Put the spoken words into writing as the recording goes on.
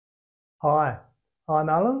Hi, I'm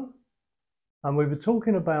Alan, and we were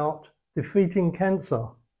talking about defeating cancer,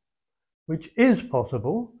 which is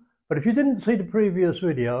possible. But if you didn't see the previous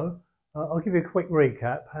video, I'll give you a quick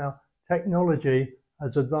recap how technology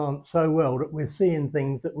has advanced so well that we're seeing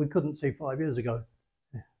things that we couldn't see 5 years ago.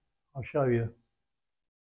 I'll show you.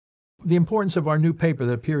 The importance of our new paper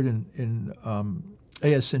that appeared in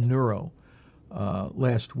ASN Neuro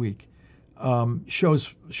last week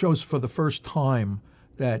shows for the first time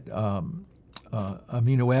that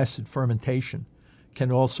amino acid fermentation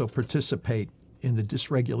can also participate in the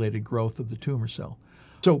dysregulated growth of the tumor cell.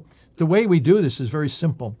 So the way we do this is very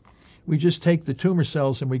simple. We just take the tumor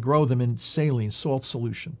cells and we grow them in saline, salt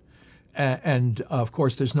solution. And of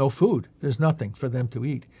course, there's no food. There's nothing for them to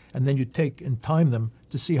eat. And then you take and time them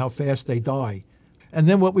to see how fast they die. And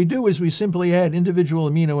then what we do is we simply add individual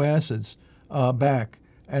amino acids back,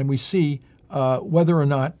 and we see whether or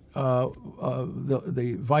not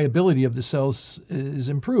the viability of the cells is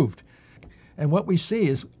improved. And what we see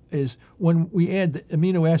is when we add the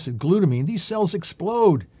amino acid glutamine, these cells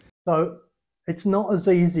explode. So it's not as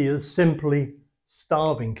easy as simply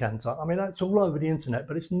starving cancer. I mean, that's all over the internet,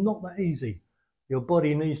 but it's not that easy. Your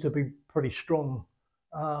body needs to be pretty strong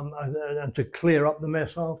and to clear up the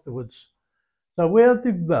mess afterwards. So we have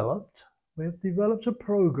developed a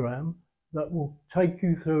program that will take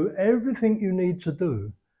you through everything you need to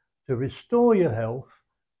do to restore your health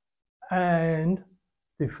and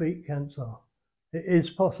defeat cancer. It is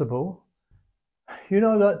possible. You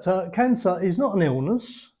know that cancer is not an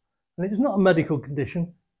illness and it's not a medical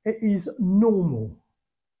condition. It is normal.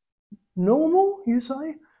 Normal, you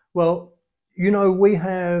say? Well, you know, we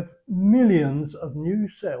have millions of new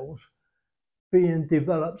cells being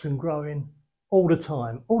developed and growing all the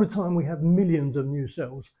time. All the time we have millions of new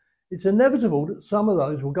cells. It's inevitable that some of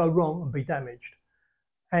those will go wrong and be damaged.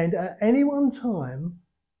 And at any one time,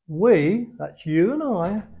 that's you and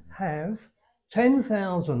I, have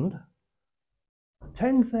 10,000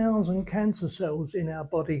 cancer cells in our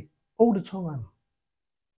body all the time.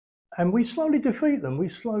 And we slowly defeat them, we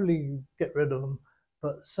slowly get rid of them,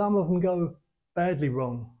 but some of them go badly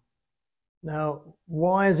wrong. Now,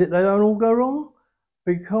 why is it they don't all go wrong?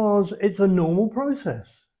 Because it's a normal process.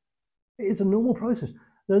 It is a normal process.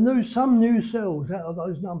 Some new cells out of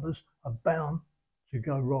those numbers are bound to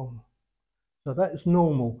go wrong. So that's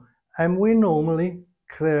normal. And we normally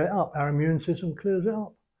clear it up. Our immune system clears it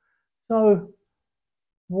up. So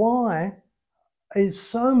why is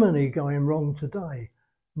so many going wrong today?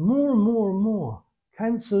 More and more and more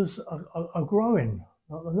cancers are growing.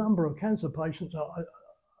 The number of cancer patients are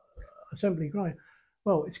simply growing.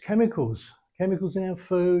 Well, it's chemicals in our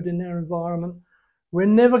food, in our environment. We're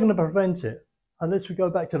never going to prevent it unless we go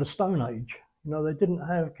back to the Stone Age. You know, they didn't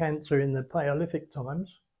have cancer in the Paleolithic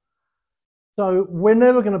times. So we're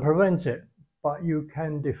never going to prevent it, but you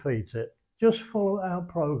can defeat it. Just follow our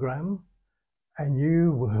program and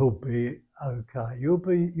you will be okay.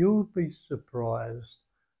 You'll be surprised.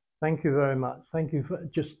 Thank you very much. Thank you for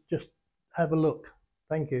just have a look.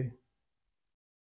 Thank you.